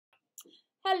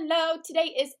Hello,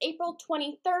 today is April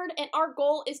 23rd and our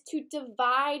goal is to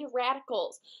divide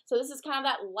radicals. So this is kind of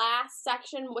that last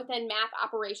section within math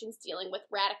operations dealing with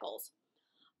radicals.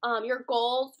 Your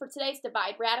goals for today is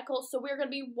divide radicals. So we're going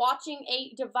to be watching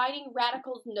a dividing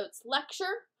radicals notes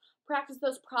lecture. Practice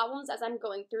those problems as I'm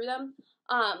going through them.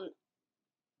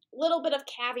 Little bit of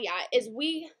caveat is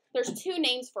there's two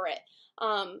names for it.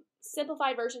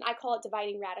 Simplified version, I call it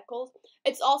dividing radicals.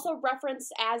 It's also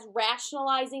referenced as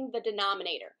rationalizing the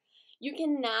denominator. You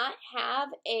cannot have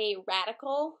a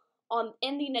radical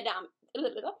in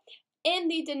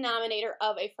the denominator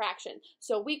of a fraction.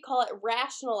 So we call it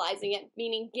rationalizing it,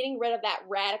 meaning getting rid of that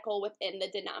radical within the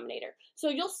denominator. So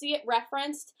you'll see it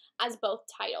referenced as both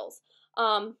titles.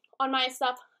 On my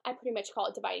stuff, I pretty much call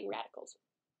it dividing radicals.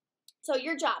 So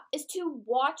your job is to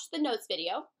watch the notes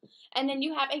video, and then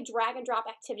you have a drag and drop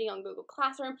activity on Google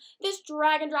Classroom. This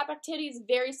drag and drop activity is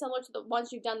very similar to the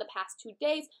ones you've done the past 2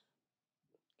 days.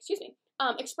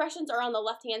 Expressions are on the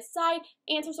left-hand side,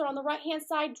 answers are on the right-hand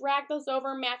side. Drag those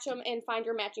over, match them, and find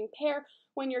your matching pair.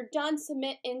 When you're done,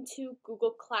 submit into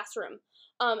Google Classroom.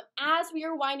 As we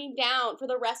are winding down for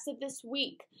the rest of this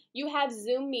week, you have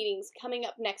Zoom meetings coming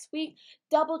up next week.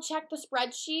 Double check the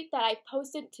spreadsheet that I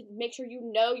posted to make sure you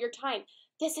know your time.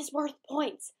 This is worth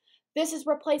points. This is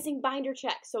replacing binder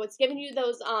checks, so it's giving you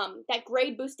those that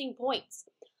grade boosting points.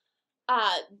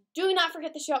 Do not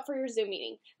forget to show up for your Zoom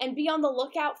meeting and be on the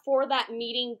lookout for that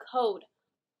meeting code.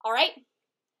 All right?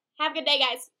 Have a good day,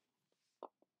 guys.